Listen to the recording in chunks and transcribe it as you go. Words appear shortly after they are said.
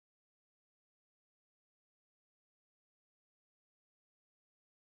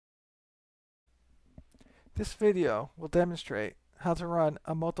This video will demonstrate how to run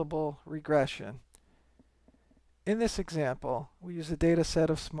a multiple regression. In this example, we use a data set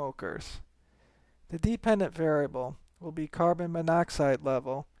of smokers. The dependent variable will be carbon monoxide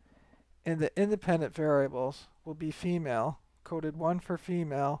level, and the independent variables will be female, coded 1 for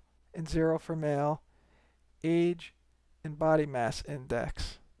female and 0 for male, age, and body mass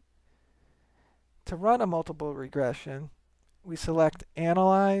index. To run a multiple regression, we select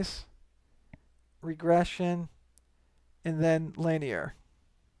Analyze, Regression, and then Linear.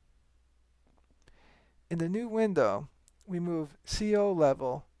 In the new window, we move CO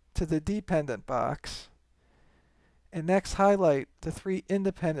level to the dependent box, and next highlight the 3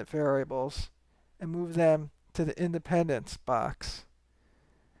 independent variables and move them to the independence box.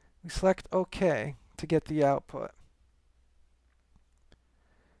 We select OK to get the output.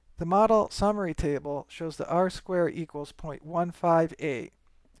 The model summary table shows the R-square equals 0.158.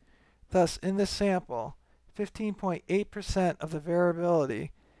 Thus, in this sample, 15.8% of the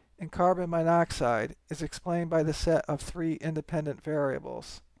variability in carbon monoxide is explained by the set of 3 independent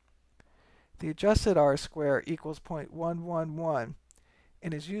variables. The adjusted R-square equals 0.111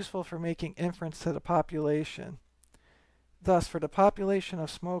 and is useful for making inference to the population. Thus, for the population of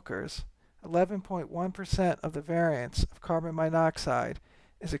smokers, 11.1% of the variance of carbon monoxide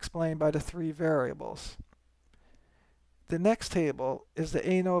is explained by the 3 variables. The next table is the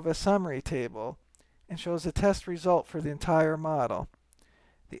ANOVA summary table and shows the test result for the entire model.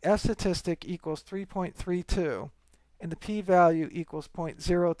 The F statistic equals 3.32 and the p-value equals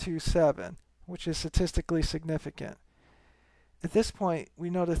 0.027, which is statistically significant. At this point, we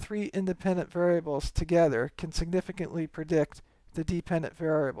know the 3 independent variables together can significantly predict the dependent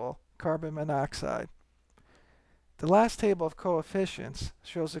variable, carbon monoxide. The last table of coefficients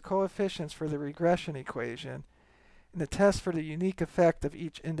shows the coefficients for the regression equation and the test for the unique effect of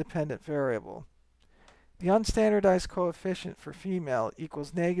each independent variable. The unstandardized coefficient for female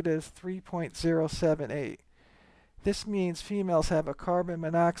equals negative 3.078. This means females have a carbon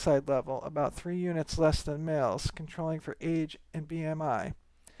monoxide level about 3 units less than males, controlling for age and BMI.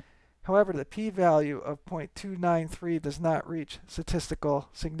 However, the p-value of 0.293 does not reach statistical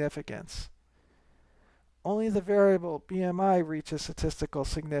significance. Only the variable BMI reaches statistical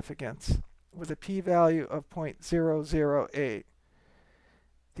significance, with a p-value of 0.008.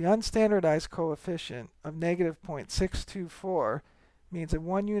 The unstandardized coefficient of negative 0.624 means a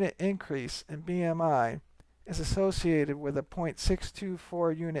 1 unit increase in BMI is associated with a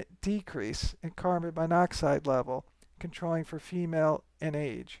 0.624 unit decrease in carbon monoxide level, controlling for female and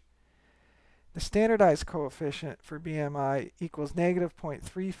age. The standardized coefficient for BMI equals negative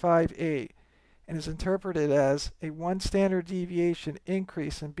 0.358 and is interpreted as a 1 standard deviation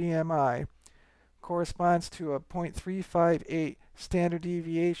increase in BMI corresponds to a 0.358 standard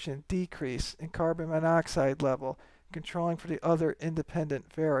deviation decrease in carbon monoxide level, controlling for the other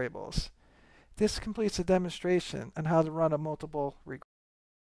independent variables. This completes a demonstration on how to run a multiple regression.